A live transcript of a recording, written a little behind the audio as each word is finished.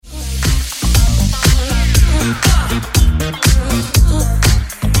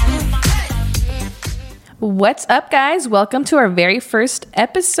What's up, guys? Welcome to our very first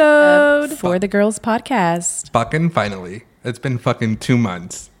episode for the Gurlz Podcast. Fucking finally. It's been fucking 2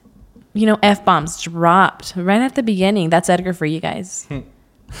 months. You know, F-bombs dropped right at the beginning. That's Edgar for you guys.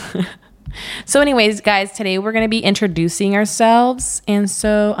 So anyways, guys, today we're going to be introducing ourselves. And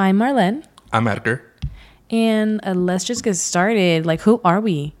so I'm Marlen. I'm Edgar. And let's just get started. Like, who are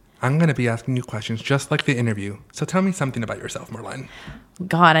we? I'm going to be asking you questions just like the interview. So tell me something about yourself, Marlen.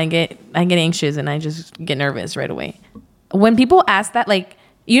 God, I get anxious and I just get nervous right away. When people ask that, like,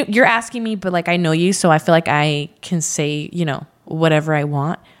 you're asking me, but like I know you, so I feel like I can say, you know, whatever I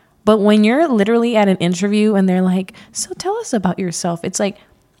want. But when you're literally at an interview and they're like, so tell us about yourself, it's like,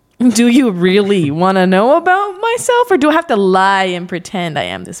 do you really want to know about myself, or do I have to lie and pretend I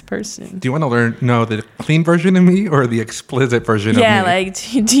am this person? Do you want to know the clean version of me or the explicit version of me? Yeah, like,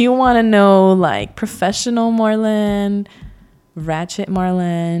 do you want to know like professional Marlen, ratchet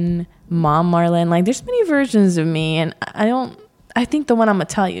Marlen, mom Marlen? Like, there's many versions of me, and I think the one I'm gonna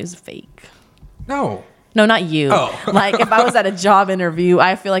tell you is fake. No, not you. Oh. Like, if I was at a job interview,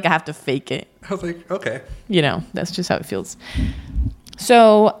 I feel like I have to fake it. I was like, okay. You know, that's just how it feels.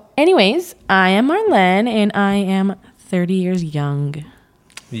 So, anyways, I am Marlen, and I am 30 years young.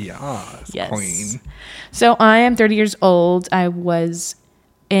 Yes, queen. So, I am 30 years old. I was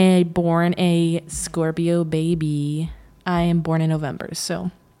born a Scorpio baby. I am born in November, so,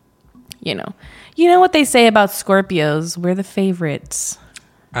 you know what they say about Scorpios. We're the favorites.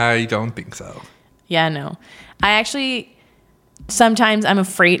 I don't think so. Yeah, no. I actually, sometimes I'm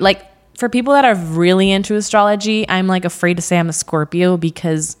afraid, like, for people that are really into astrology, I'm like afraid to say I'm a Scorpio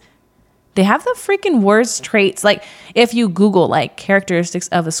because they have the freaking worst traits. Like, if you Google like characteristics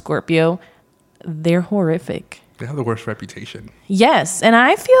of a Scorpio, they're horrific. They have the worst reputation. Yes, and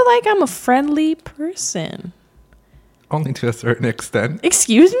I feel like I'm a friendly person. Only to a certain extent.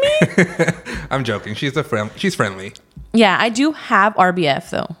 Excuse me? I'm joking. She's friendly. Yeah, I do have RBF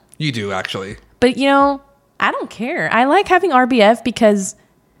though. You do, actually. But I don't care. I like having RBF because,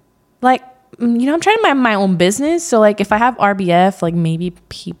 like, I'm trying to mind my own business. So, like, if I have RBF, like, maybe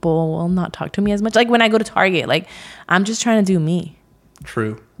people will not talk to me as much. Like, when I go to Target, like, I'm just trying to do me.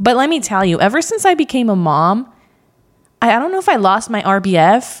 True. But let me tell you, ever since I became a mom, I don't know if I lost my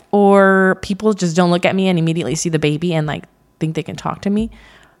RBF or people just don't look at me and immediately see the baby and, like, think they can talk to me.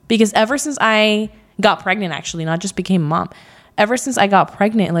 Because ever since I got pregnant, actually, not just became a mom, ever since I got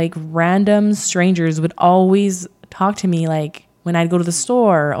pregnant, like, random strangers would always talk to me, like, when I'd go to the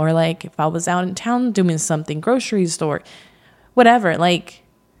store, or like if I was out in town doing something, grocery store, whatever. Like,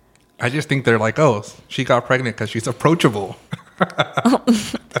 I just think they're like, oh, she got pregnant because she's approachable.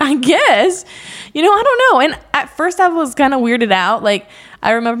 I guess, I don't know. And at first I was kind of weirded out. Like,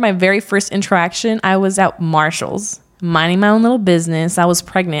 I remember my very first interaction. I was at Marshall's minding my own little business. I was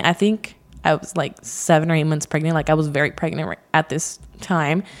pregnant. I think I was like 7 or 8 months pregnant. Like, I was very pregnant at this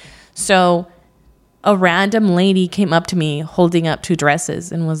time. So a random lady came up to me holding up 2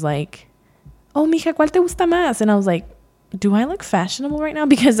 dresses and was like, oh, mija, ¿cuál te gusta más? And I was like, do I look fashionable right now?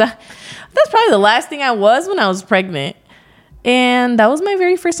 Because that's probably the last thing I was when I was pregnant. And that was my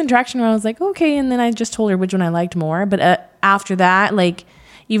very first interaction where I was like, okay. And then I just told her which one I liked more. But after that, like,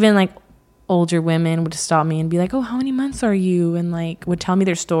 even like older women would stop me and be like, oh, how many months are you? And like would tell me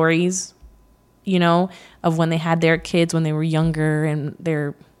their stories, of when they had their kids when they were younger and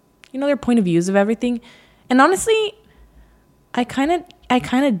their point of views of everything. And honestly, I kind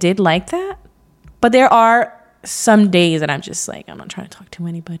of did like that. But there are some days that I'm just like, I'm not trying to talk to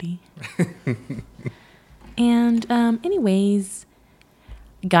anybody. And anyways,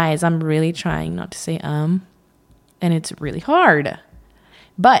 guys, I'm really trying not to say and it's really hard.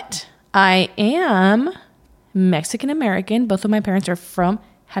 But I am Mexican American. Both of my parents are from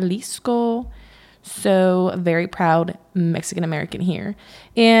Jalisco. So very proud Mexican American here.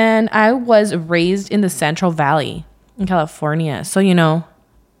 And I was raised in the Central Valley in California. So,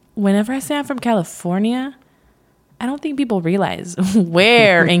 whenever I say I'm from California, I don't think people realize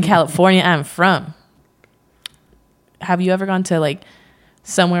where in California I'm from. Have you ever gone to like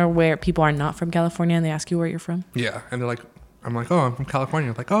somewhere where people are not from California and they ask you where you're from? Yeah. And they're like, I'm like, oh, I'm from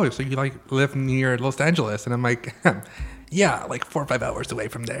California. Like, oh, so you like live near Los Angeles? And I'm like, yeah, like 4 or 5 hours away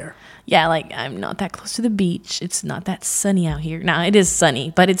from there. Yeah, like I'm not that close to the beach. It's not that sunny out here. Now, it is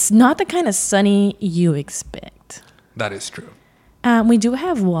sunny, but it's not the kind of sunny you expect. That is true. We do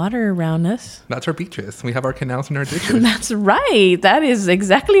have water around us. That's our beaches. We have our canals and our ditches. That's right. That is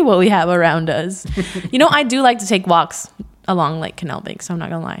exactly what we have around us. I do like to take walks along like canal banks. I'm not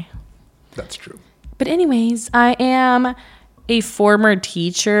going to lie. That's true. But anyways, I am a former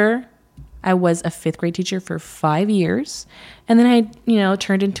teacher I was a 5th grade teacher for 5 years. And then I,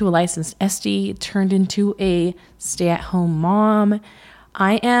 turned into a licensed SD, turned into a stay-at-home mom.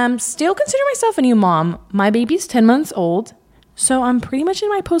 I am still considering myself a new mom. My baby's 10 months old. So I'm pretty much in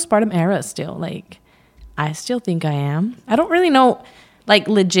my postpartum era still. Like, I still think I am. I don't really know, like,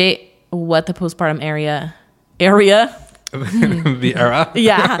 legit what the postpartum area. The era?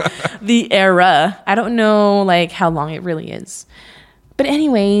 Yeah, the era. I don't know, like, how long it really is. But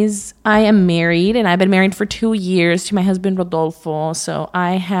anyways, I am married, and I've been married for 2 years to my husband, Rodolfo. So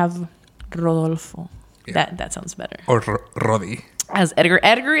I have Rodolfo. Yeah. That sounds better. Or Rodi. As Edgar.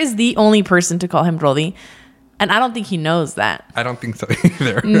 Edgar is the only person to call him Rodi. And I don't think he knows that. I don't think so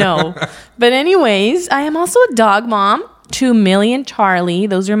either. No. But anyways, I am also a dog mom to Millie and Charlie.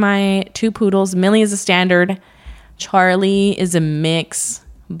 Those are my 2 poodles. Millie is a standard. Charlie is a mix.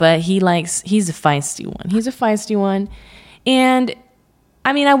 But he's a feisty one. He's a feisty one. And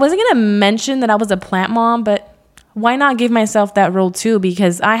I mean, I wasn't going to mention that I was a plant mom, but why not give myself that role too?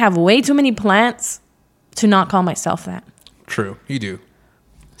 Because I have way too many plants to not call myself that. True. You do.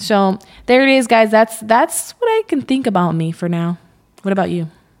 So there it is, guys. That's what I can think about me for now. What about you?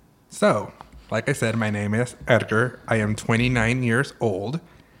 So, like I said, my name is Edgar. I am 29 years old.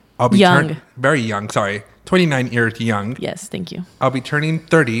 I'll be young. Very young, sorry. 29 years young. Yes, thank you. I'll be turning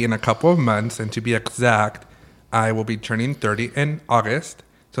 30 in a couple of months, and to be exact, I will be turning 30 in August.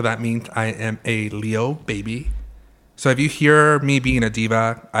 So that means I am a Leo baby. So if you hear me being a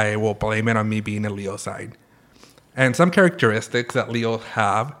diva, I will blame it on me being a Leo side. And some characteristics that Leos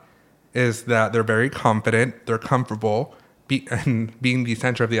have is that they're very confident, they're comfortable, and being the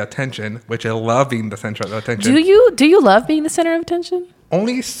center of the attention, which I love being the center of the attention. Do you love being the center of attention?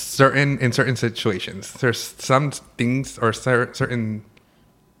 Only in certain situations. There's some things or certain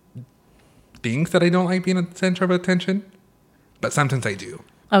things that I don't like being the center of attention, but sometimes I do.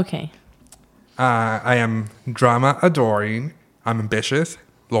 Okay. I am drama adoring. I'm ambitious,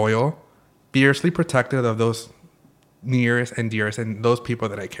 loyal, fiercely protective of those nearest and dearest and those people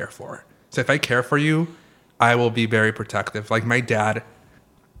that I care for. So if I care for you, I will be very protective. Like my dad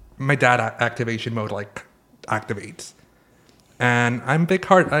activation mode like activates. And I'm big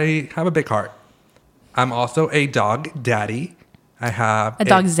heart. I have a big heart. I'm also a dog daddy. I have a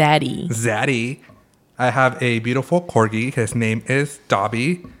dog zaddy. Zaddy. I have a beautiful corgi. His name is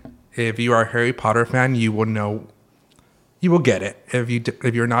Dobby. If you are a Harry Potter fan, you will know. You will get it.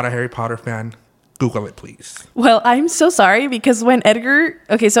 If you're not a Harry Potter fan, Google it, please. Well, I'm so sorry because when Edgar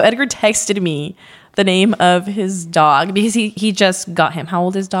texted me the name of his dog because he just got him. How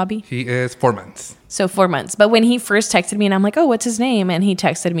old is Dobby? He is 4 months. So 4 months. But when he first texted me and I'm like, oh, what's his name? And he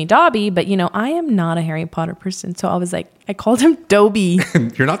texted me Dobby. But, I am not a Harry Potter person. So I was like, I called him Dobby.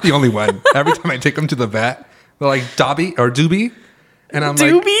 You're not the only one. Every time I take him to the vet, they're like, Dobby or Doobie. And I'm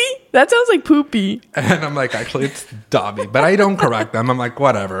Doobie? like, that sounds like poopy. And I'm like, actually, it's Dobby. But I don't correct them. I'm like,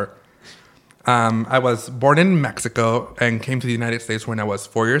 whatever. I was born in Mexico and came to the United States when I was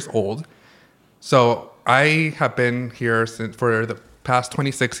 4 years old. So I have been here for the past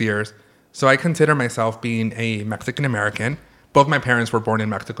 26 years. So I consider myself being a Mexican American. Both my parents were born in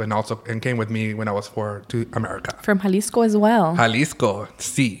Mexico and came with me when I was 4 to America. From Jalisco as well. Jalisco,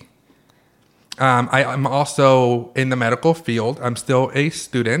 sí. I'm also in the medical field. I'm still a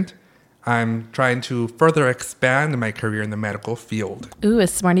student. I'm trying to further expand my career in the medical field. Ooh, a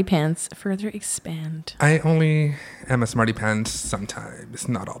smarty pants. Further expand. I only am a smarty pants sometimes,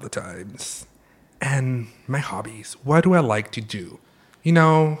 not all the times. And my hobbies. What do I like to do?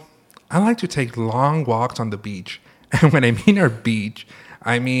 I like to take long walks on the beach. And when I mean our beach,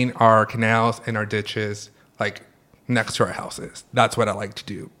 I mean our canals and our ditches, like next to our houses. That's what I like to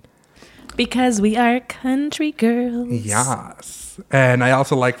do. Because we are country girls. Yes. And I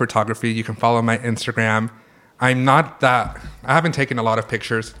also like photography. You can follow my Instagram. I haven't taken a lot of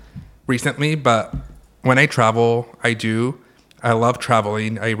pictures recently, but when I travel, I do. I love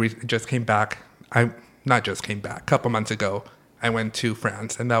traveling. I just came back. A couple months ago. I went to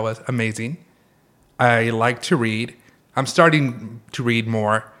France, and that was amazing. I like to read. I'm starting to read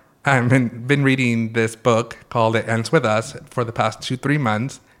more. I've been reading this book called It Ends With Us for the past 2-3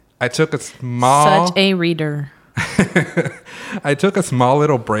 months. I took a small... Such a reader. I took a small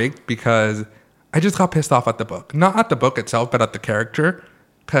little break because I just got pissed off at the book. Not at the book itself, but at the character.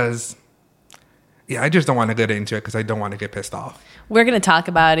 Because, I just don't want to get into it because I don't want to get pissed off. We're going to talk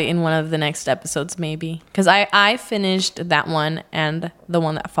about it in one of the next episodes, maybe. Because I finished that one and the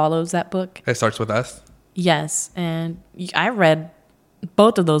one that follows that book. It Starts With Us? Yes. And I read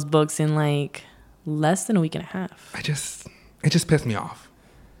both of those books in like less than a week and a half. It just pissed me off.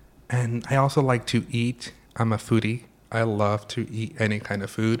 And I also like to eat. I'm a foodie. I love to eat any kind of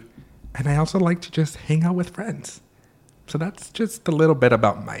food. And I also like to just hang out with friends. So that's just a little bit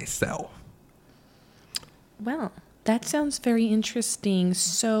about myself. Well, that sounds very interesting.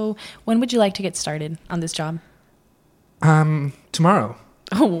 So when would you like to get started on this job? Tomorrow.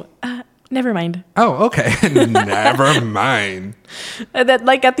 Oh, never mind. Oh, okay. Never mind. That,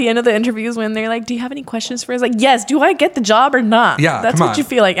 like, at the end of the interviews when they're like, do you have any questions for us? Like, yes, do I get the job or not? Yeah, that's what you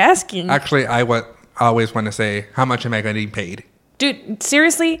feel like asking. Actually, I always want to say, how much am I getting paid? Dude,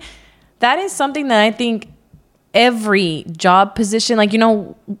 seriously, that is something that I think every job position, like, you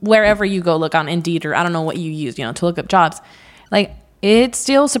know, wherever you go look on Indeed, or I don't know what you use, you know, to look up jobs, like, it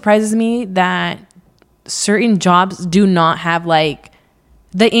still surprises me that certain jobs do not have, like,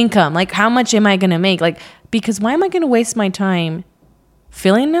 the income. Like, how much am I going to make? Like, because why am I going to waste my time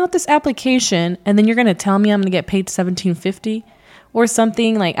filling out this application and then you're going to tell me I'm going to get paid $17.50 or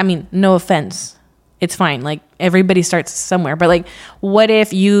something? Like, I mean, no offense. It's fine. Like, everybody starts somewhere. But, like, what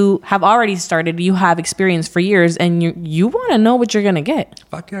if you have already started, you have experience for years, and you want to know what you're going to get?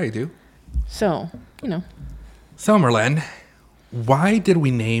 Fuck yeah, I do. So, you know. So, Marlen, why did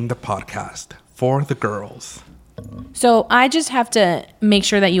we name the podcast For the Gurlz? So, I just have to make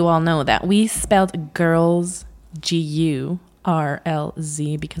sure that you all know that we spelled Gurlz, Gurlz,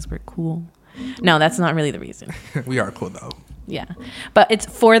 because we're cool. No, that's not really the reason. We are cool, though. Yeah. But it's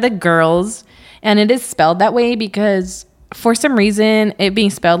For the Gurlz. And it is spelled that way because for some reason, it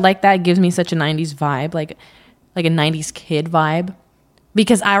being spelled like that gives me such a 90s vibe, like a 90s kid vibe.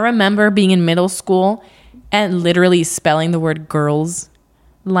 Because I remember being in middle school and literally spelling the word girls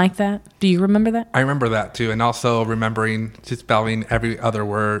like that. Do you remember that? I remember that too. And also remembering to spelling every other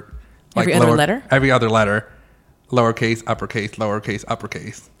word. Every other letter? Every other letter. Lowercase, uppercase, lowercase,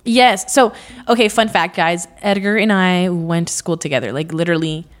 uppercase. Yes. So, okay, fun fact, guys. Edgar and I went to school together, like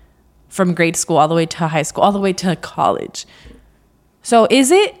literally from grade school all the way to high school, all the way to college. So is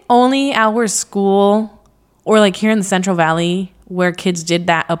it only our school or like here in the Central Valley where kids did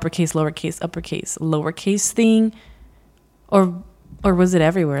that uppercase, lowercase thing? Or was it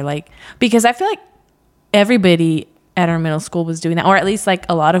everywhere? Like, because I feel like everybody at our middle school was doing that, or at least like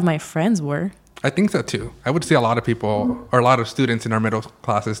a lot of my friends were. I think so too. I would see a lot of people or a lot of students in our middle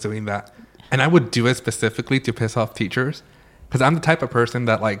classes doing that. And I would do it specifically to piss off teachers. Because I'm the type of person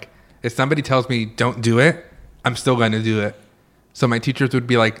that, like, if somebody tells me don't do it, I'm still going to do it. So my teachers would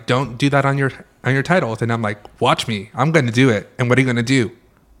be like, don't do that on your titles. And I'm like, watch me. I'm going to do it. And what are you going to do?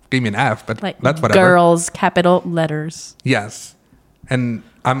 Give me an F, but like that's whatever. Girls, capital letters. Yes. And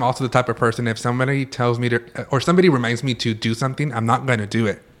I'm also the type of person, if somebody tells me to, or somebody reminds me to do something, I'm not going to do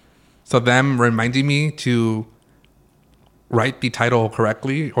it. So them reminding me to write the title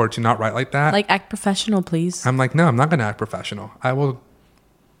correctly or to not write like that. Like, act professional, please. I'm like, no, I'm not going to act professional. I will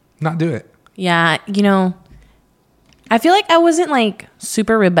not do it. Yeah, you know, I feel like I wasn't like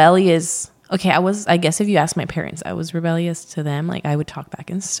super rebellious. Okay, I guess if you ask my parents, I was rebellious to them. Like, I would talk back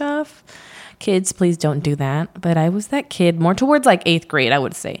and stuff. Kids, please don't do that. But I was that kid more towards like 8th grade, I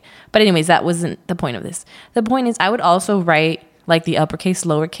would say. But anyways, that wasn't the point of this. The point is I would also write like the uppercase,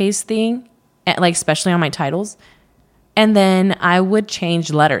 lowercase thing, like especially on my titles. And then I would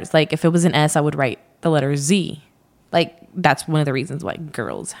change letters. Like if it was an S, I would write the letter Z. Like that's one of the reasons why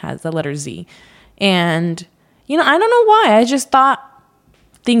Gurlz has the letter Z. And, you know, I don't know why. I just thought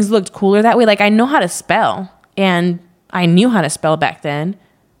things looked cooler that way. Like I know how to spell and I knew how to spell back then.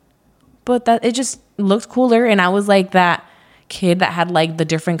 But that it just looked cooler. And I was like that kid that had like the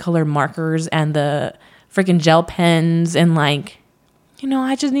different color markers and the freaking gel pens. And like, you know,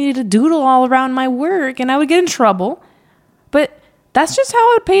 I just needed to doodle all around my work and I would get in trouble. But that's just how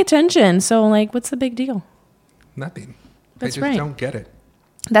I would pay attention. So like, what's the big deal? Nothing. That's I just right. don't get it.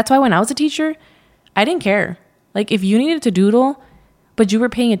 That's why when I was a teacher, I didn't care. Like if you needed to doodle, but you were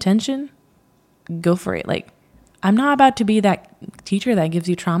paying attention, go for it. Like I'm not about to be that teacher that gives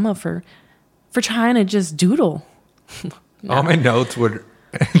you trauma for trying to just doodle. No. All my notes would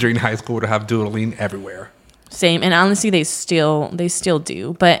during high school would have doodling everywhere. Same, and honestly, they still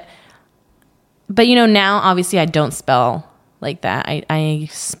do. But you know, now obviously I don't spell like that. I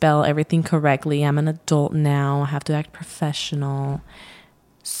spell everything correctly. I'm an adult now. I have to act professional.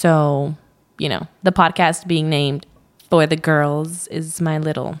 So, you know, the podcast being named For the Gurlz is my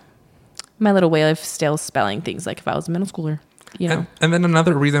little way of still spelling things like if I was a middle schooler, you know. And then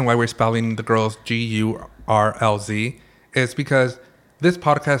another reason why we're spelling the Gurlz Gurlz is because this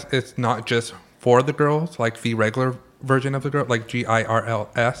podcast is not just for the girls, like the regular version of the girl, like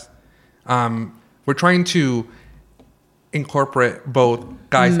GIRLS. We're trying to incorporate both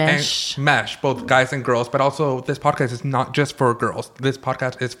guys and mesh both guys and girls, but also this podcast is not just for girls. This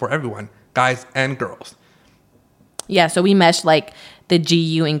podcast is for everyone, guys and girls. Yeah, so we mesh like the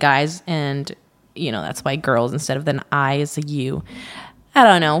GU in guys, and that's why girls instead of an I is a U. I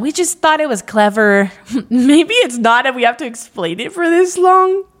don't know. We just thought it was clever. Maybe it's not, and we have to explain it for this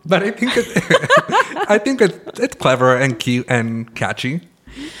long. But I think it's clever and cute and catchy.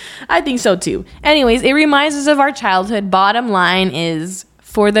 I think so too. Anyways, it reminds us of our childhood. Bottom line is,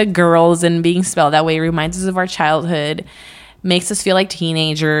 for the girls, and being spelled that way, it reminds us of our childhood. Makes us feel like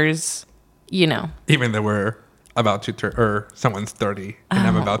teenagers. Even though we're about to turn, or someone's 30, and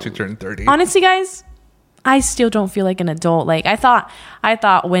I'm about to turn 30. Honestly, guys, I still don't feel like an adult. Like I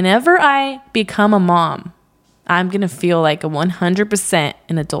thought whenever I become a mom, I'm going to feel like a 100%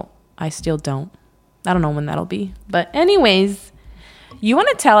 an adult. I still don't. I don't know when that'll be. But anyways, you want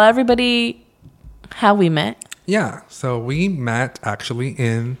to tell everybody how we met? Yeah. So we met actually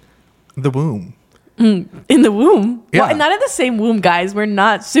in the womb. In the womb? Yeah. Well, not in the same womb, guys. We're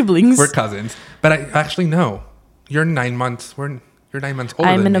not siblings. We're cousins. But I actually know. You're 9 months. You're 9 months older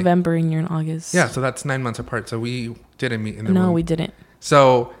I'm than in me. November and you're in August. Yeah, so that's 9 months apart. So we didn't meet in the womb. No, we didn't.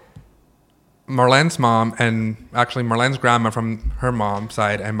 So Marlen's mom, and actually Marlen's grandma from her mom's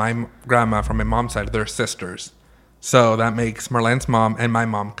side and my grandma from my mom's side, they're sisters. So that makes Marlen's mom and my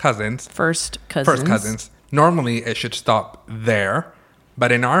mom cousins. First cousins. Normally it should stop there.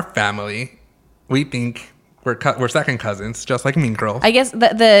 But in our family, we think we're second cousins, just like Mean Girls. I guess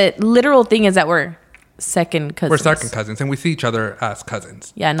the literal thing is that we're second cousins. We're second cousins, and we see each other as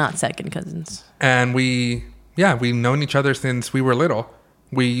cousins. Yeah, not second cousins. And we've known each other since we were little.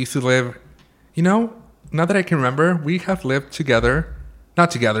 We used to live, now that I can remember, we have lived together,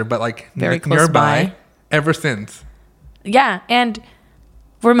 not together, but like very close nearby by. Ever since. Yeah, and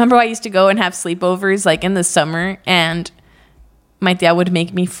remember I used to go and have sleepovers like in the summer, and my dad would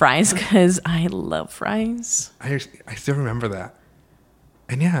make me fries because I love fries. I still remember that.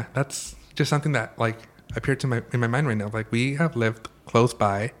 And yeah, that's just something that like appeared in my mind right now. Like we have lived close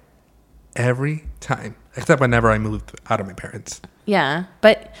by every time, except whenever I moved out of my parents. Yeah,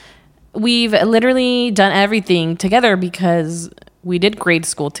 but we've literally done everything together because we did grade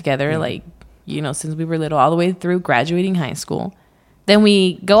school together, like, since we were little, all the way through graduating high school. Then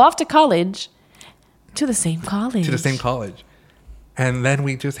we go off to college, to the same college. And then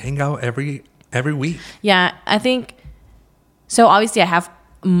we just hang out every week. Yeah, I think, so obviously I have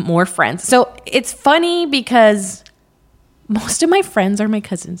more friends. So it's funny because most of my friends are my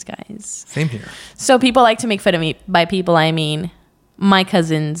cousins, guys. Same here. So people like to make fun of me. By people, I mean my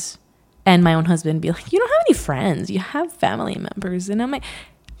cousins and my own husband be like, you don't have any friends. You have family members. And I'm like,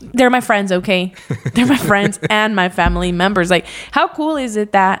 they're my friends, okay? They're my friends and my family members. Like, how cool is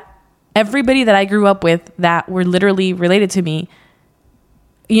it that everybody that I grew up with that were literally related to me,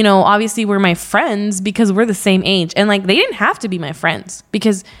 obviously we're my friends because we're the same age. And like, they didn't have to be my friends,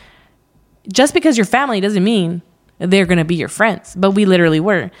 because just because you're family doesn't mean they're going to be your friends. But we literally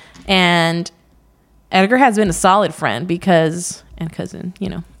were. And Edgar has been a solid friend and cousin,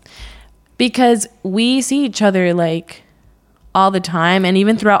 because we see each other like all the time. And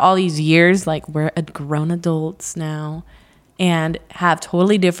even throughout all these years, like we're grown adults now and have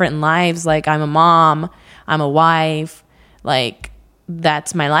totally different lives. Like I'm a mom, I'm a wife, like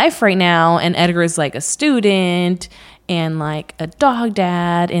that's my life right now. And Edgar is like a student and like a dog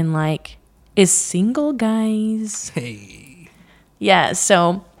dad and like is single, guys. Hey. Yeah,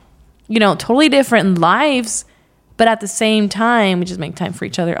 so, totally different lives, but at the same time, we just make time for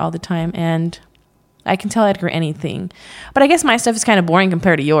each other all the time. And I can tell Edgar anything. But I guess my stuff is kind of boring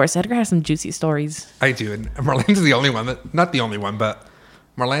compared to yours. Edgar has some juicy stories. I do. And Marlene's the only one not the only one, but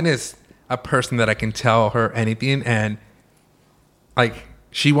Marlene is a person that I can tell her anything, and like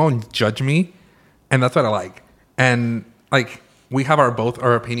she won't judge me, and that's what I like. And like we have both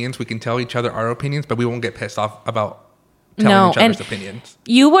our opinions. We can tell each other our opinions, but we won't get pissed off about telling each other's opinions.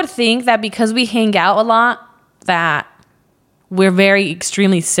 You would think that because we hang out a lot that we're very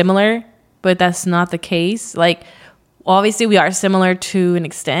extremely similar, but that's not the case. Like obviously we are similar to an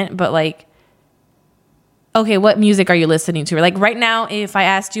extent, but like, okay, what music are you listening to? Like right now, if I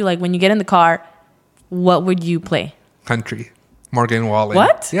asked you, like when you get in the car, what would you play? Country. Morgan Wallen.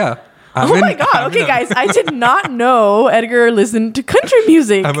 What? Yeah. My God. Okay, guys. I did not know Edgar listened to country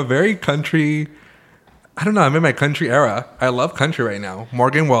music. I'm a very country. I don't know. I'm in my country era. I love country right now.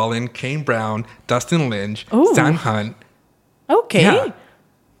 Morgan Wallen, Kane Brown, Dustin Lynch, Sam Hunt. Okay. Yeah.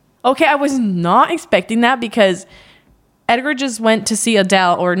 Okay, I was not expecting that because Edgar just went to see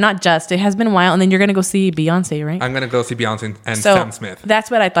Adele, or not just. It has been a while, and then you're going to go see Beyonce, right? I'm going to go see Beyonce and Sam Smith. That's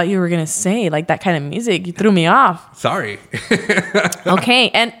what I thought you were going to say, like that kind of music. You threw me off. Sorry. Okay,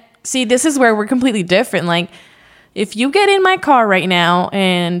 and see, this is where we're completely different. Like, if you get in my car right now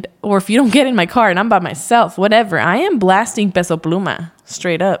or if you don't get in my car and I'm by myself, whatever, I am blasting Peso Pluma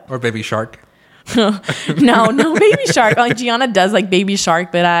straight up. Or Baby Shark. No, Baby Shark. Like Gianna does like Baby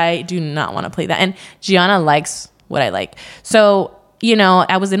Shark, but I do not want to play that. And Gianna likes what I like. So, you know,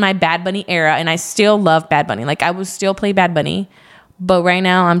 I was in my Bad Bunny era and I still love Bad Bunny. Like I would still play Bad Bunny, but right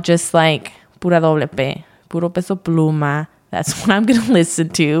now I'm just like pura doble P, puro Peso Pluma. That's what I'm going to listen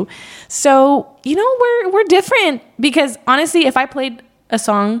to. So, you know, we're different because honestly, if I played a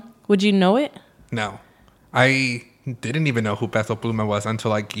song, would you know it? No. I didn't even know who Peso Pluma was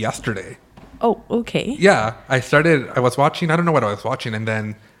until like yesterday. Oh, okay. Yeah. I was watching, I don't know what I was watching, and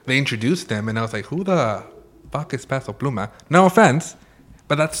then they introduced him and I was like, who the fuck is Peso Pluma? No offense,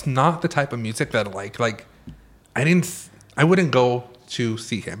 but that's not the type of music that I like. Like, I wouldn't go to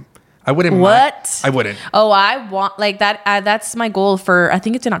see him. I wouldn't. What? I wouldn't. Oh, I want like that. That's my goal for. I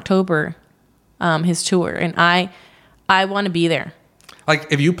think it's in October, his tour, and I want to be there.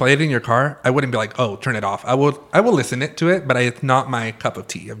 Like if you play it in your car, I wouldn't be like, oh, turn it off. I will listen to it, but it's not my cup of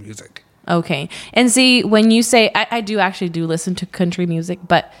tea of music. Okay, and see when you say I do actually listen to country music,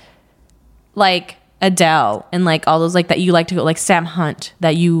 but like Adele and like all those like that you like to go like Sam Hunt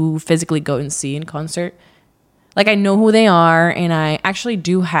that you physically go and see in concert. Like I know who they are, and I actually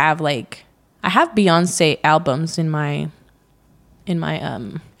do have like I have Beyonce albums in my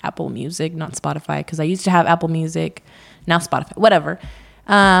Apple Music, not Spotify, because I used to have Apple Music, now Spotify, whatever.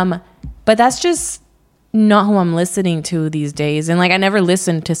 But that's just not who I'm listening to these days, and like I never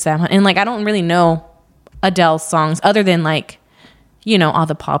listened to Sam Hunt, and like I don't really know Adele's songs other than like you know all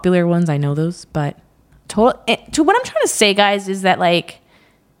the popular ones. I know those, but to what I'm trying to say, guys, is that like.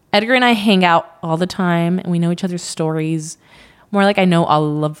 Edgar and I hang out all the time and we know each other's stories. More like I know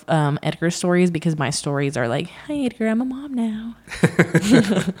all of Edgar's stories because my stories are like, hi, Edgar, I'm a mom now.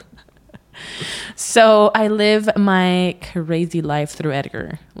 So I live my crazy life through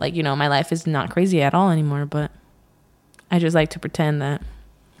Edgar. Like, you know, my life is not crazy at all anymore, but I just like to pretend that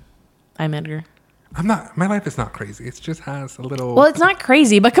I'm Edgar. My life is not crazy. It just has a little... Well, it's not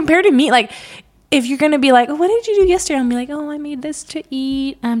crazy, but compared to me, like... If you're going to be like, oh, what did you do yesterday? I'll be like, oh, I made this to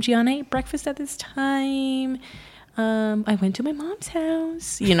eat. Gianna ate breakfast at this time. I went to my mom's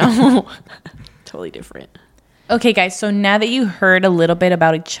house. You know, totally different. Okay, guys. So now that you heard a little bit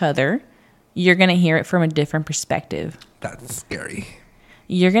about each other, you're going to hear it from a different perspective. That's scary.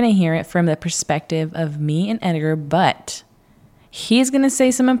 You're going to hear it from the perspective of me and Edgar, but he's going to say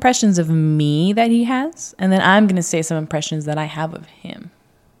some impressions of me that he has. And then I'm going to say some impressions that I have of him.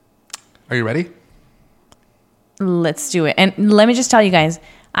 Are you ready? Let's do it. And let me just tell you guys,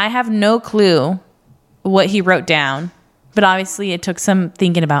 I have no clue what he wrote down, but obviously it took some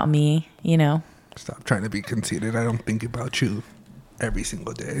thinking about me, you know. Stop trying to be conceited. I don't think about you every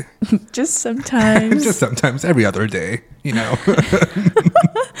single day. Just sometimes. Just sometimes, every other day, you know.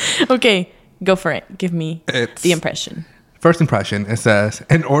 Okay, go for it. Give me the impression. First impression, it says,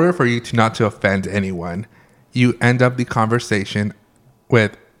 in order for you not to offend anyone, you end up the conversation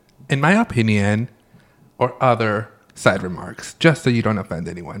with, in my opinion, or other side remarks, just so you don't offend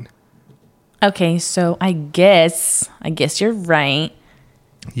anyone. Okay, so I guess you're right.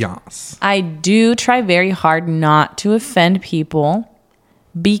 Yes. I do try very hard not to offend people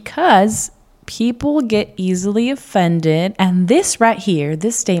because people get easily offended. And this right here,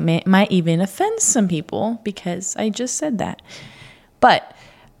 this statement might even offend some people because I just said that. But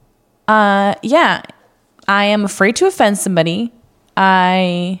yeah, I am afraid to offend somebody.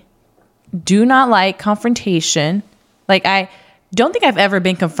 I do not like confrontation. Like, I don't think I've ever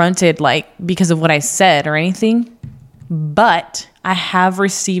been confronted, like, because of what I said or anything. But I have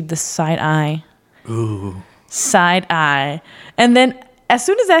received the side eye. Ooh. Side eye. And then as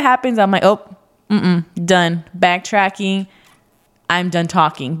soon as that happens, I'm like, oh, done. Backtracking. I'm done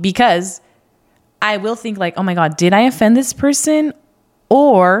talking. Because I will think like, oh my God, did I offend this person?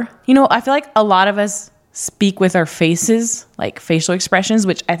 Or, you know, I feel like a lot of us speak with our faces, like facial expressions,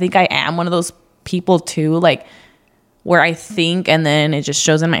 which I think I am one of those people too, like where I think and then it just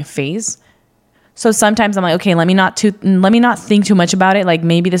shows in my face. So sometimes I'm like, okay, let me not think too much about it. Like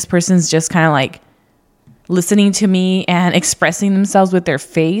maybe this person's just kind of like listening to me and expressing themselves with their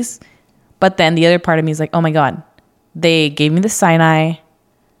face. But then the other part of me is like, oh my God, they gave me the side eye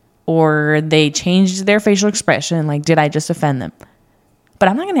or they changed their facial expression. Like, did I just offend them? But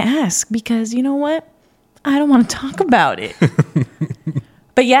I'm not going to ask because you know what? I don't want to talk about it.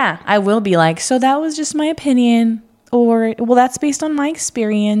 But yeah, I will be like, so that was just my opinion, or, well, that's based on my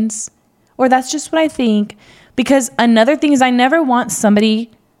experience, or that's just what I think. Because another thing is I never want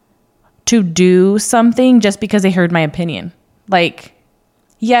somebody to do something just because they heard my opinion. Like,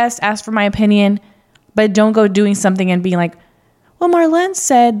 yes, ask for my opinion, But don't go doing something and being like, well, Marlen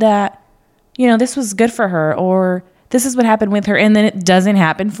said that, this was good for her, or this is what happened with her. And then it doesn't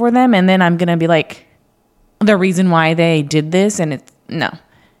happen for them. And then I'm going to be like, the reason why they did this. And no,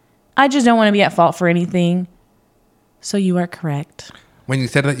 I just don't want to be at fault for anything. So you are correct. When you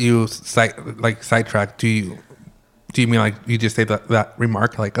said that you sidetracked, do you mean like you just say that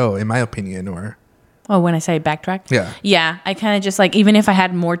remark like, oh, in my opinion, or? Oh, when I say backtrack? Yeah. Yeah. I kind of just like, even if I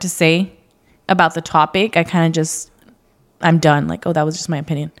had more to say about the topic, I kind of just, I'm done. Like, oh, that was just my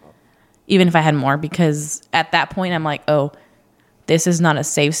opinion. Even if I had more, because at that point I'm like, oh, this is not a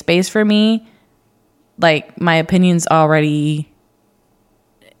safe space for me. Like, my opinion's already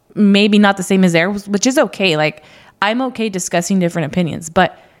maybe not the same as theirs, which is okay. Like, I'm okay discussing different opinions,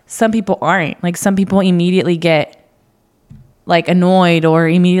 but some people aren't. Like, some people immediately get like annoyed or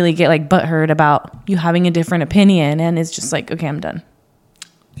immediately get like butthurt about you having a different opinion, and it's just like, okay, I'm done.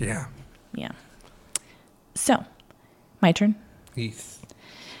 Yeah. So, my turn. Yes.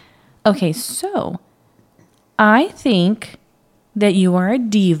 Okay, so I think that you are a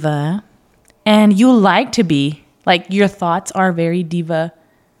diva, and you like to be. Like, your thoughts are very divaness.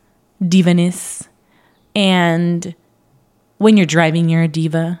 And when you're driving, you're a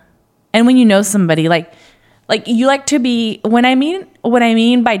diva. And when you know somebody, like you like to be, what I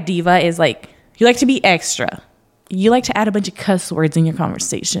mean by diva is like, you like to be extra. You like to add a bunch of cuss words in your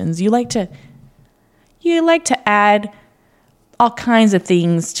conversations. You like to add all kinds of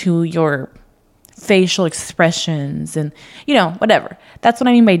things to your facial expressions and, whatever. That's what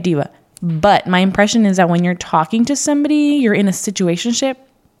I mean by diva. But my impression is that when you're talking to somebody, you're in a situationship,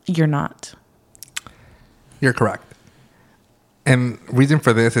 you're not. You're correct. And reason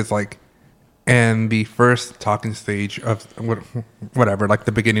for this is like, in the first talking stage of whatever, like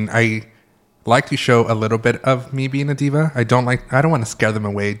the beginning, I like to show a little bit of me being a diva. I don't want to scare them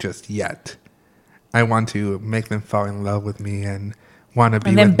away just yet. I want to make them fall in love with me and want to be.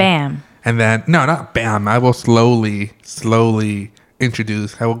 And then with bam. Me. And then no, not bam. I will slowly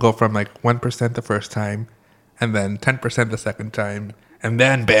introduce. I will go from like 1% the first time, and then 10% the second time, and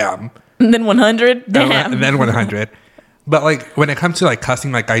then bam. And then 100. Damn. And then 100. But like when it comes to like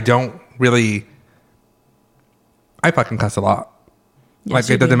cussing, like I fucking cuss a lot. Yes, like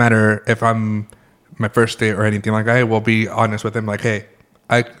it doesn't matter if I'm my first date or anything. Like I will be honest with them. Like, hey,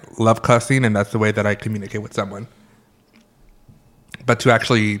 I love cussing, and that's the way that I communicate with someone. But to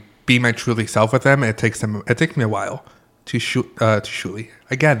actually be my truly self with them, it takes me a while to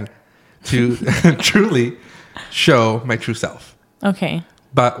truly show my true self. Okay.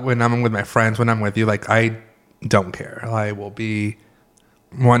 But when I'm with my friends, when I'm with you, like I don't care. I will be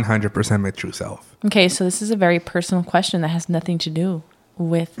 100% my true self. Okay, so this is a very personal question that has nothing to do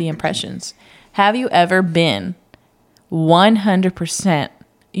with the impressions. Have you ever been 100%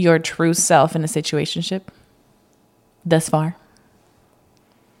 your true self in a situationship thus far?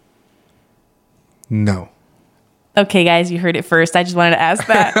 No. Okay, guys, you heard it first. I just wanted to ask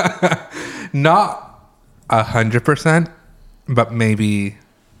that. Not 100%, but maybe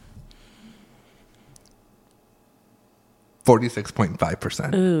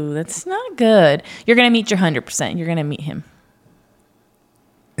 46.5%. Ooh, that's not good. You're going to meet your 100%. You're going to meet him.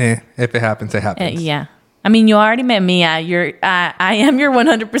 If it happens, it happens. Yeah. I mean, you already met me. I am your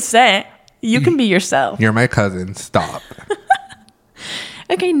 100%. You can be yourself. You're my cousin. Stop.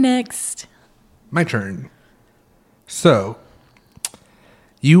 Okay, next. My turn. So,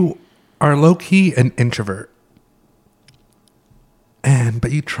 you are low-key an introvert.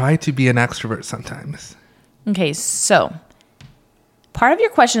 But you try to be an extrovert sometimes. Okay, so part of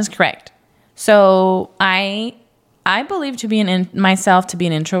your question is correct. So I believe myself to be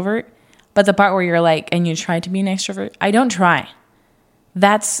an introvert, but the part where you're like, and you try to be an extrovert, I don't try.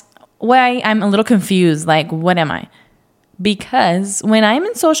 That's why I'm a little confused. Like, what am I? Because when I'm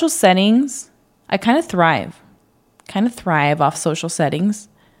in social settings, I kind of thrive off social settings.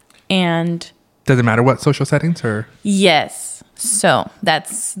 And does it matter what social settings or? Yes. So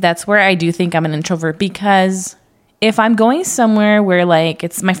that's where I do think I'm an introvert, because if I'm going somewhere where like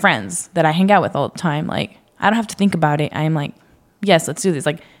it's my friends that I hang out with all the time, like I don't have to think about it. I'm like, yes, let's do this.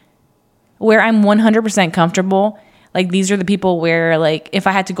 Like where I'm 100% comfortable. Like these are the people where like if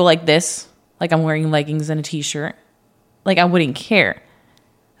I had to go like this, like I'm wearing leggings and a t-shirt, like I wouldn't care.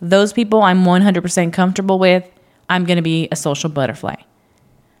 Those people I'm 100% comfortable with. I'm going to be a social butterfly.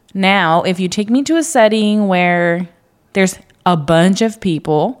 Now, if you take me to a setting where there's a bunch of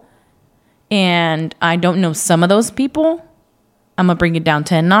people and I don't know some of those people, I'm going to bring it down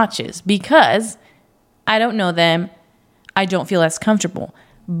 10 notches because I don't know them. I don't feel as comfortable.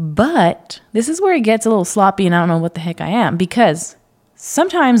 But this is where it gets a little sloppy and I don't know what the heck I am, because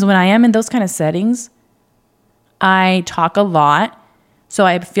sometimes when I am in those kind of settings, I talk a lot. So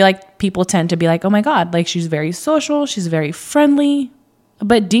I feel like people tend to be like, oh my God, like she's very social. She's very friendly.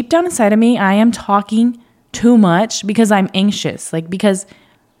 But deep down inside of me, I am talking too much because I'm anxious. Like, because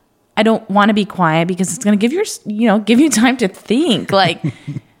I don't want to be quiet because it's going to give you time to think. Like,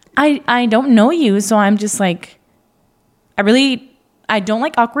 I don't know you. So I'm just like, I don't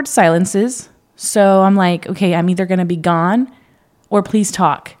like awkward silences. So I'm like, okay, I'm either going to be gone or please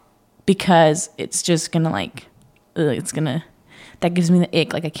talk, because it's just going to that gives me the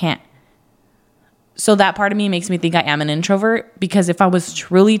ick. Like, I can't. So that part of me makes me think I am an introvert, because if I was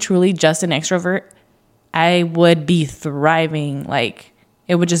truly, truly just an extrovert, I would be thriving. Like,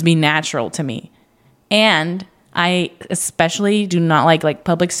 it would just be natural to me. And I especially do not like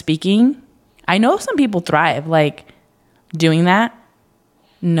public speaking. I know some people thrive like doing that.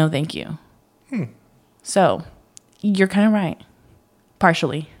 No, thank you. So you're kind of right.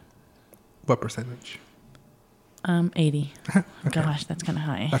 Partially. What percentage? 80. Okay. Gosh, that's kind of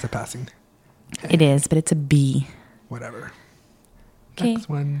high. That's a passing. It is, but it's a B. Whatever. Okay. Next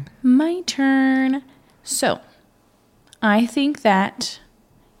one. My turn. So, I think that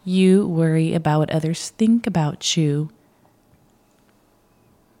you worry about what others think about you.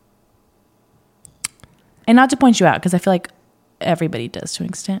 And not to point you out, because I feel like everybody does to an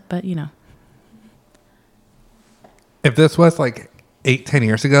extent, but you know. If this was like 8-10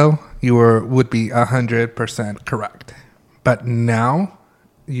 years ago, you would be 100% correct. But now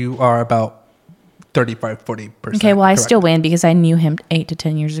you are about 35-40%. Okay, well, I correct. still win because I knew him 8 to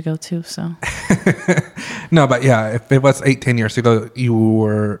 10 years ago too. So no, but yeah, if it was 8-10 years ago, you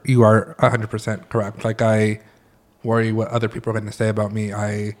are 100% correct. Like, I worry what other people are going to say about me.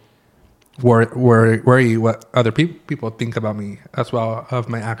 I worry what other people think about me as well, of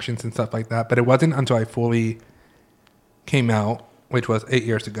my actions and stuff like that. But it wasn't until I fully came out, which was 8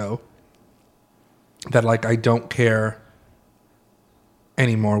 years ago, that like I don't care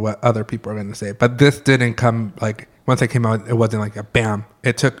anymore what other people are going to say. But this didn't come like once I came out. It wasn't like a bam.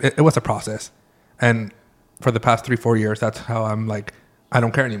 It was a process, and for the past 3-4 years, that's how I'm like, I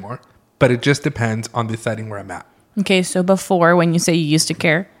don't care anymore. But it just depends on the setting where I'm at. okay, so before, when you say you used to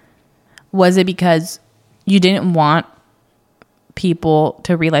care, was it because you didn't want people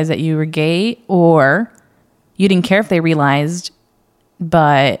to realize that you were gay, or you didn't care if they realized,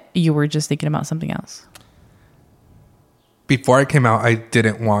 but you were just thinking about something else? Before I came out, I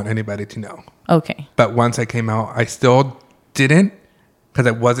didn't want anybody to know. Okay. But once I came out, I still didn't, because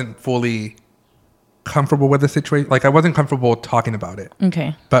I wasn't fully comfortable with the situation. Like, I wasn't comfortable talking about it.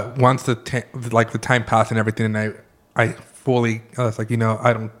 Okay. But once the time passed and everything, and I was like,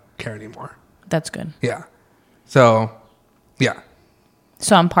 I don't care anymore. That's good. Yeah. So, yeah.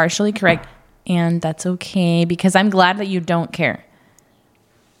 So I'm partially correct, and that's okay, because I'm glad that you don't care.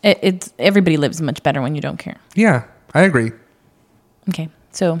 It's everybody lives much better when you don't care. Yeah, I agree. Okay,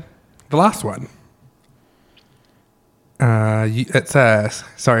 so The last one. It says,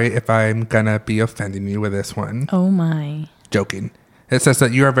 sorry if I'm gonna be offending you with this one. oh my. Joking. It says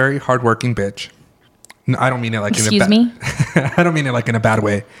that you are a very hardworking bitch. No, I don't mean it like Excuse me? I don't mean it like in a bad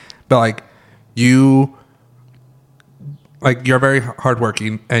way, but like you're very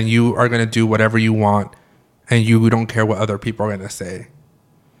hardworking, and you are gonna do whatever you want, and you don't care what other people are gonna say.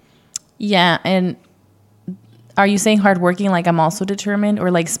 Yeah, and are you saying hardworking like I'm also determined, or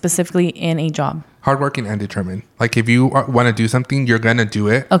like specifically in a job? Hardworking and determined. Like, if you want to do something, you're gonna do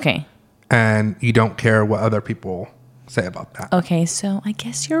it. Okay. And you don't care what other people say about that. Okay, so I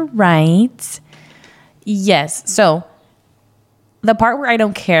guess you're right. Yes. So the part where I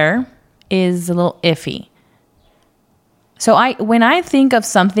don't care is a little iffy. So when I think of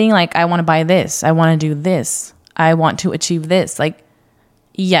something like, I want to buy this, I want to do this, I want to achieve this, like,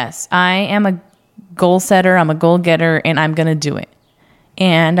 yes, I am a goal setter, I'm a goal getter, and I'm going to do it.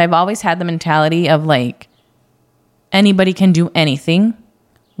 And I've always had the mentality of like, anybody can do anything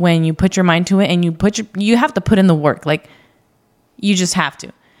when you put your mind to it, and you have to put in the work. Like, you just have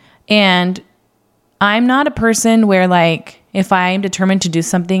to. And I'm not a person where, like, if I'm determined to do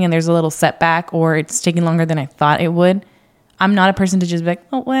something and there's a little setback or it's taking longer than I thought it would, I'm not a person to just be like,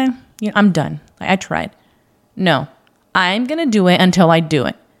 oh, well, I'm done. Like, I tried. No, I'm going to do it until I do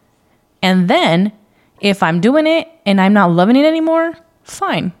it. And then if I'm doing it and I'm not loving it anymore,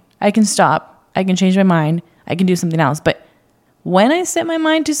 fine. I can stop. I can change my mind. I can do something else. But when I set my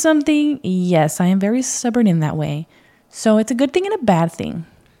mind to something, yes, I am very stubborn in that way. So it's a good thing and a bad thing.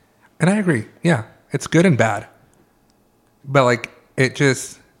 And I agree. Yeah, it's good and bad. But like, it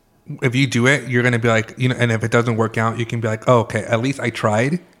just, if you do it, you're going to be like, and if it doesn't work out, you can be like, oh, okay, at least I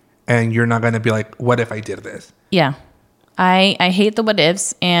tried. And you're not going to be like, what if I did this? Yeah. I hate the what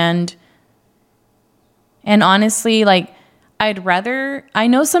ifs. And And honestly, like, I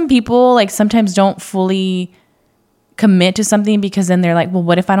know some people like sometimes don't fully commit to something because then they're like, well,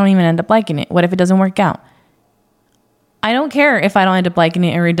 what if I don't even end up liking it? What if it doesn't work out? I don't care if I don't end up liking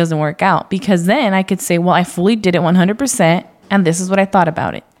it or it doesn't work out, because then I could say, well, I fully did it 100% and this is what I thought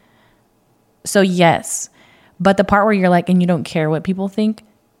about it. So yes, but the part where you're like, and you don't care what people think,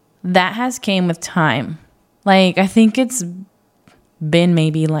 that has came with time. Like, I think it's been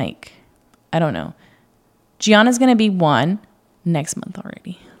maybe like, I don't know. Gianna's going to be 1 next month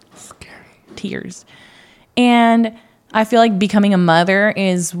already. Scary. Tears. And I feel like becoming a mother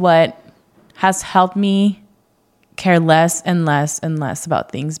is what has helped me care less and less and less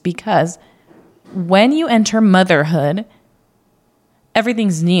about things, because when you enter motherhood,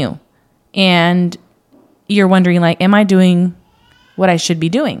 everything's new and you're wondering, like, am I doing what I should be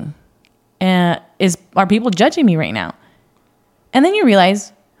doing? And are people judging me right now? And then you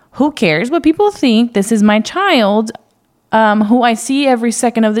realize, who cares what people think? This is my child, who I see every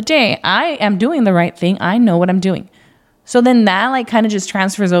second of the day. I am doing the right thing. I know what I'm doing. So then that like kind of just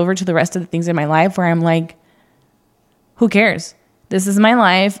transfers over to the rest of the things in my life where I'm like, who cares? This is my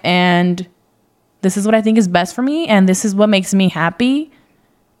life and this is what I think is best for me. And this is what makes me happy.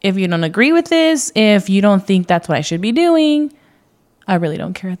 If you don't agree with this, if you don't think that's what I should be doing, I really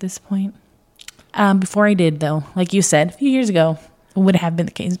don't care at this point. Before I did, though, like you said, a few years ago, it would have been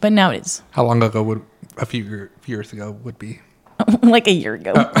the case, but now it is. How long ago would a few years ago would be? Like a year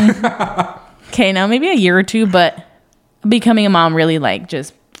ago. Okay, now maybe a year or two, but becoming a mom really like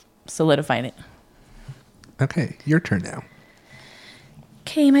just solidified it. Okay, your turn now.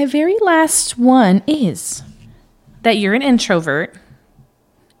 Okay, my very last one is that you're an introvert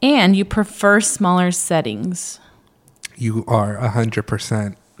and you prefer smaller settings. You are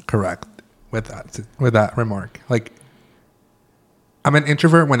 100% correct with that remark. Like, I'm an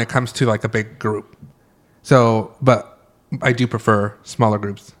introvert when it comes to like a big group. So, but I do prefer smaller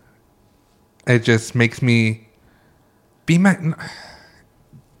groups. It just makes me be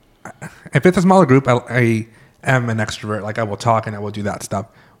if it's a smaller group, I am an extrovert. Like, I will talk and I will do that stuff.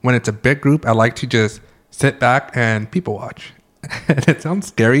 When it's a big group, I like to just sit back and people watch. And it sounds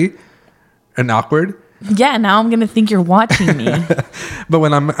scary and awkward. Yeah, now I'm gonna think you're watching me. But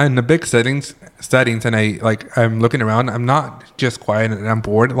when I'm in the big settings and I'm looking around, I'm not just quiet and I'm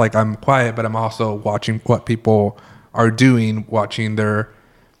bored. Like, I'm quiet, but I'm also watching what people are doing, watching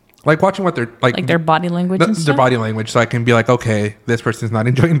what they're like their body language and stuff? Their body language, so I can be like, okay, this person's not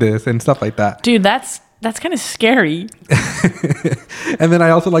enjoying this and stuff like that. Dude, that's kind of scary. And then I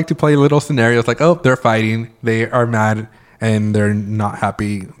also like to play little scenarios like, oh, they're fighting, they are mad, and they're not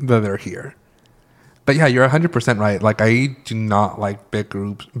happy that they're here. But yeah, you're 100% right. Like, I do not like big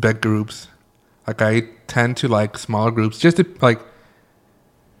groups. Like, I tend to like smaller groups, just to like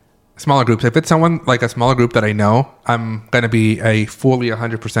smaller groups. If it's someone like a smaller group that I know, I'm going to be a fully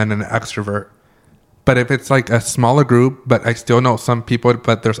 100% an extrovert. But if it's like a smaller group, but I still know some people,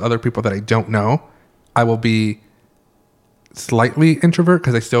 but there's other people that I don't know, I will be slightly introvert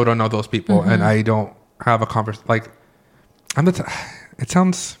because I still don't know those people. And I don't have a conversation. Like, it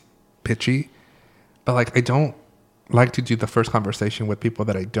sounds pitchy, but like, I don't like to do the first conversation with people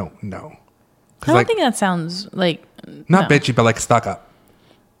that I don't know. I don't think that sounds like... Not bitchy, but like stuck up.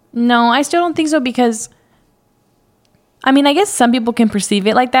 No, I still don't think so, because... I mean, I guess some people can perceive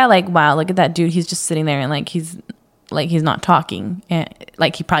it like that. Like, wow, look at that dude. He's just sitting there and like he's not talking. And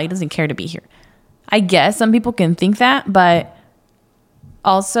like, he probably doesn't care to be here. I guess some people can think that, but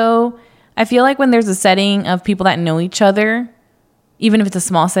also I feel like when there's a setting of people that know each other, even if it's a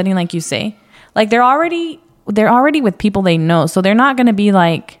small setting, like you say, like they're already with people they know. So they're not going to be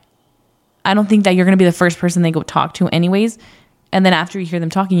like, I don't think that you're going to be the first person they go talk to anyways. And then after you hear them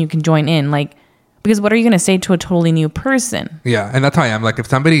talking, you can join in. Like, because what are you going to say to a totally new person? Yeah, and that's how I am. Like, if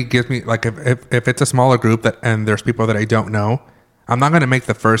somebody gives me, like, if it's a smaller group and there's people that I don't know, I'm not going to make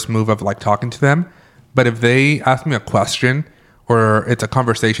the first move of like talking to them. But if they ask me a question or it's a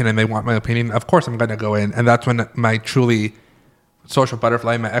conversation and they want my opinion, of course I'm going to go in. And that's when my truly social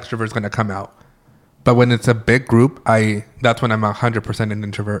butterfly, my extrovert is going to come out. But when it's a big group, that's when I'm 100% an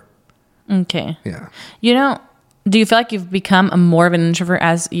introvert. Okay. Yeah. You know, do you feel like you've become more of an introvert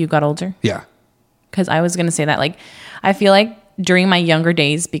as you got older? Yeah. Because I was going to say that, like, I feel like during my younger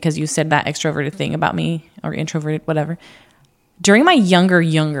days, because you said that extroverted thing about me, or introverted, whatever. During my younger,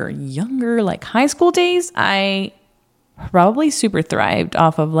 like high school days, I probably super thrived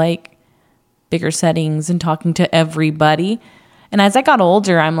off of like bigger settings and talking to everybody. And as I got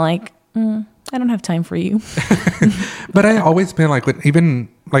older, I'm like, I don't have time for you. But I always been like, even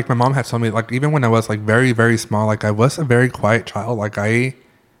like my mom had told me, like, even when I was like very, very small, like I was a very quiet child. Like, I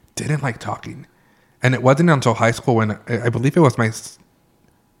didn't like talking. And it wasn't until high school when I believe it was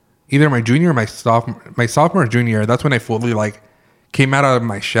either my junior or my sophomore or junior. That's when I fully like came out of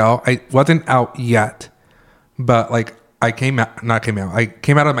my shell. I wasn't out yet, but like I came out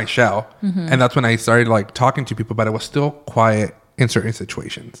of my shell, and that's when I started like talking to people, but I was still quiet in certain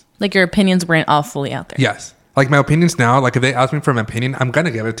situations. Like your opinions weren't all fully out there. Yes. Like my opinions now, like if they ask me for an opinion, I'm going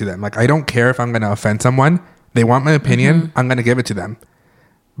to give it to them. Like I don't care if I'm going to offend someone. They want my opinion, I'm going to give it to them.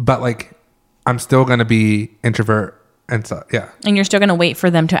 But like I'm still going to be introvert and so, yeah. And you're still going to wait for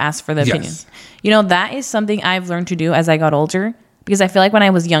them to ask for the opinion. You know, that is something I've learned to do as I got older, because I feel like when I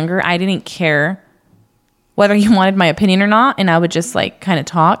was younger, I didn't care whether you wanted my opinion or not. And I would just like kind of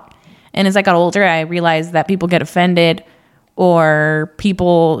talk. And as I got older, I realized that people get offended or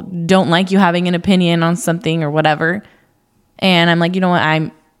people don't like you having an opinion on something or whatever. And I'm like, you know what?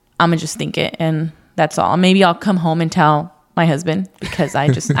 I'm going to just think it. And that's all. Maybe I'll come home and tell my husband, because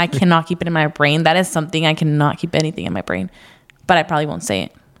I cannot keep it in my brain. That is something I cannot keep anything in my brain, but I probably won't say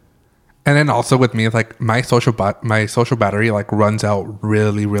it. And then also with me, like my social battery like runs out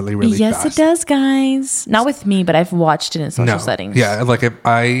really, really, really fast. Yes, it does, guys. Not with me, but I've watched it in social settings. Yeah, like if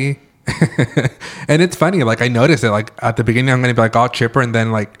I... and it's funny, like I noticed it, like at the beginning I'm gonna be like all chipper, and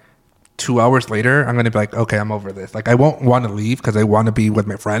then like 2 hours later I'm gonna be like, okay, I'm over this. Like I won't want to leave because I want to be with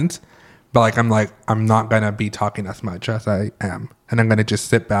my friends, but like I'm not gonna be talking as much as I am, and I'm gonna just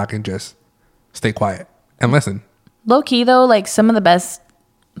sit back and just stay quiet and listen. Low key though, like some of the best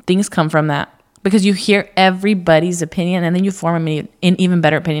things come from that, because you hear everybody's opinion and then you form an even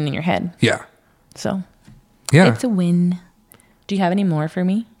better opinion in your head. Yeah. So yeah, it's a win. Do you have any more for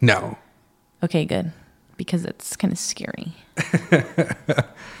me? No. Okay, good. Because it's kind of scary.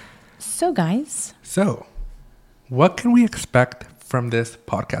 So, guys. So, what can we expect from this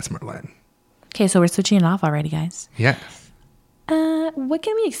podcast, Marlen? Okay, so we're switching it off already, guys. Yes. What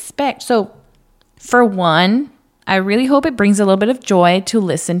can we expect? So, for one, I really hope it brings a little bit of joy to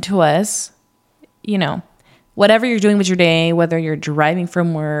listen to us. You know, whatever you're doing with your day, whether you're driving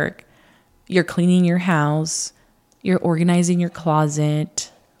from work, you're cleaning your house, you're organizing your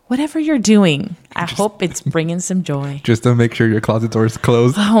closet, whatever you're doing, I hope it's bringing some joy. Just to make sure your closet door is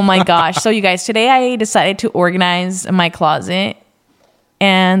closed. Oh my gosh. So you guys, today I decided to organize my closet,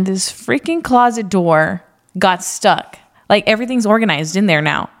 and this freaking closet door got stuck. Like everything's organized in there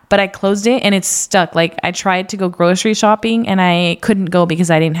now, but I closed it and it's stuck. Like I tried to go grocery shopping and I couldn't go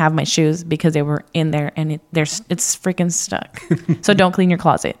because I didn't have my shoes because they were in there, and it's freaking stuck. So don't clean your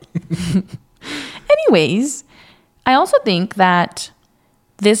closet. Anyways, I also think that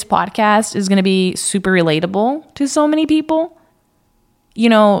this podcast is going to be super relatable to so many people. You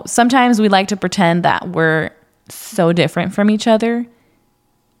know, sometimes we like to pretend that we're so different from each other.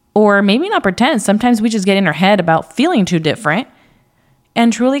 Or maybe not pretend. Sometimes we just get in our head about feeling too different.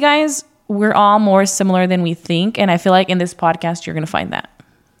 And truly, guys, we're all more similar than we think. And I feel like in this podcast, you're going to find that.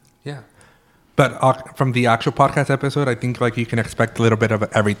 Yeah. But from the actual podcast episode, I think like you can expect a little bit of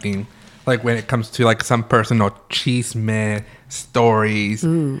everything. Like when it comes to like some personal chisme stories.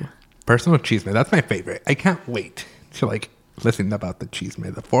 Ooh. Personal chisme, that's my favorite. I can't wait to like listen about the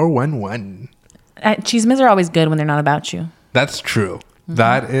chisme, the 411. Chismes are always good when they're not about you. That's true. Mm-hmm.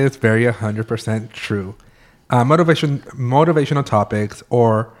 That is very 100% true. Motivational topics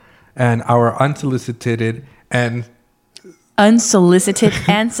and our unsolicited and solicited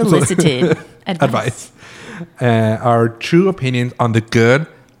advice. Our true opinions on the good,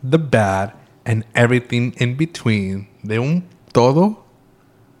 the bad, and everything in between. De un todo,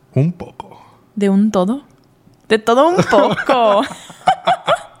 un poco. De un todo? De todo un poco.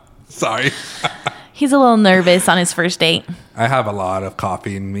 Sorry. He's a little nervous on his first date. I have a lot of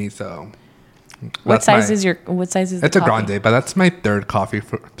coffee in me, so. What size is the It's a grande, but that's my third coffee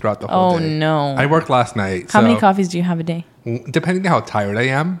throughout the whole day. Oh, no. I worked last night. How many coffees do you have a day? Depending on how tired I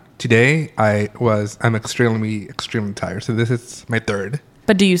am. Today, I'm extremely, extremely tired. So this is my third.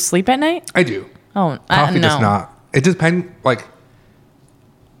 But do you sleep at night? I do. Oh, coffee no. does not. It depends.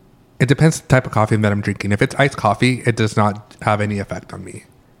 It depends the type of coffee that I'm drinking. If it's iced coffee, it does not have any effect on me.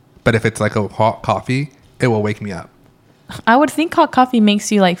 But if it's like a hot coffee, it will wake me up. I would think hot coffee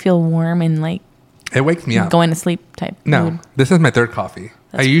makes you like feel warm and like it wakes me up. Going to sleep type. No, mood. This is my third coffee.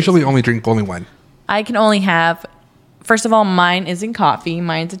 I usually only drink only one. I can only have. First of all, mine isn't coffee.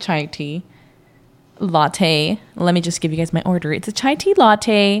 Mine's a chai tea latte. Let me just give you guys my order. It's a chai tea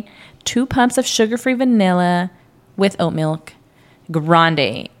latte, 2 pumps of sugar-free vanilla with oat milk,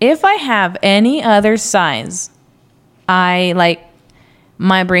 grande. If I have any other size, my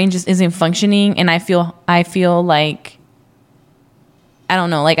brain just isn't functioning, and I feel like I don't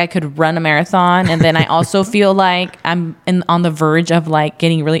know, like I could run a marathon, and then I also feel like I'm on the verge of like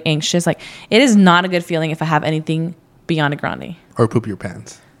getting really anxious. Like it is not a good feeling if I have anything beyond a grande. Or poop your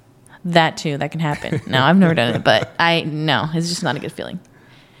pants. That too, that can happen. No, I've never done it, but it's just not a good feeling.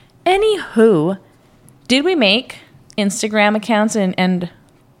 Anywho, did we make Instagram accounts and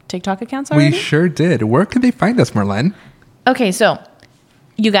TikTok accounts already? We sure did. Where can they find us, Marlen? Okay, so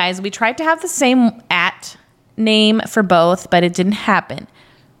you guys, we tried to have the same at name for both, but it didn't happen.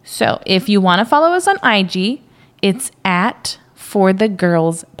 So if you want to follow us on IG, it's at For the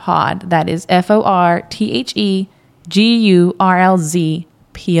Gurlz Pod. That is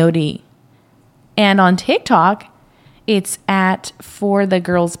FORTHEGURLZPOD. And on TikTok, it's at For the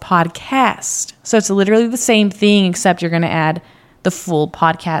Gurlz Podcast. So it's literally the same thing, except you're going to add the full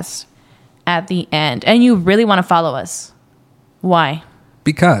podcast at the end. And you really want to follow us. Why?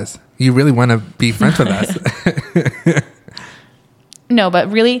 Because you really want to be friends with us. No,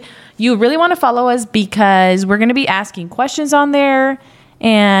 but really, you really want to follow us because we're going to be asking questions on there,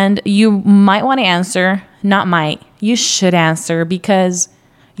 and you might want to answer. Not might. You should answer, because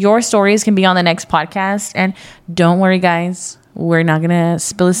your stories can be on the next podcast. And don't worry, guys. We're not going to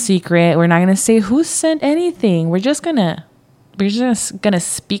spill a secret. We're not going to say who sent anything. We're just going to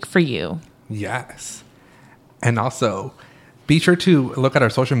speak for you. Yes. And also, be sure to look at our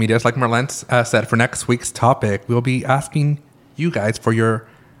social medias. Like Marlen said, for next week's topic, we'll be asking you guys for your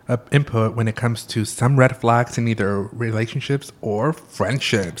input when it comes to some red flags in either relationships or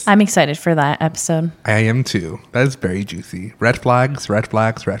friendships. I'm excited for that episode. I am too. That is very juicy. Red flags, red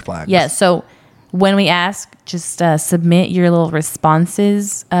flags, red flags. Yeah, so when we ask, just submit your little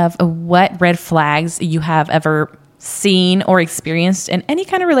responses of what red flags you have ever seen or experienced in any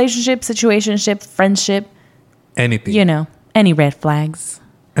kind of relationship, situationship, friendship. Anything. You know, any red flags.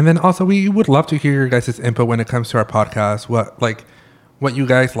 And then also, we would love to hear your guys' input when it comes to our podcast. What you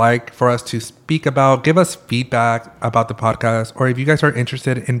guys like for us to speak about. Give us feedback about the podcast. Or if you guys are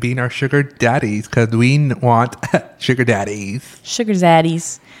interested in being our sugar daddies, because we want sugar daddies. Sugar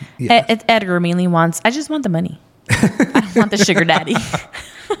daddies. Yes. Edgar mainly wants, I just want the money. I don't want the sugar daddy.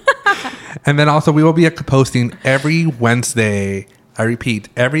 And then also, we will be posting every Wednesday. I repeat,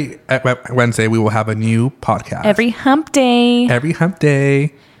 every Wednesday we will have a new podcast. Every hump day. Every hump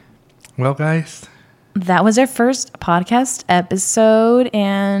day. Well, guys, that was our first podcast episode,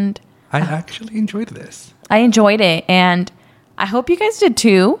 and I actually enjoyed this. I enjoyed it, and I hope you guys did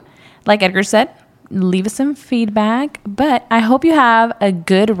too. Like Edgar said, leave us some feedback, but I hope you have a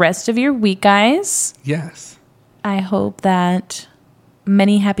good rest of your week, guys. Yes. I hope that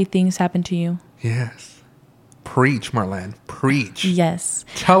many happy things happen to you. Yes. Preach, Marlen. Preach. Yes.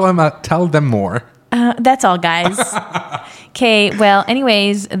 Tell them more. That's all, guys. Okay. Well,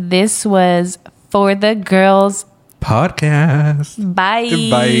 anyways, this was For the Gurlz Podcast. Bye.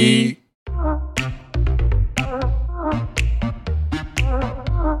 Bye.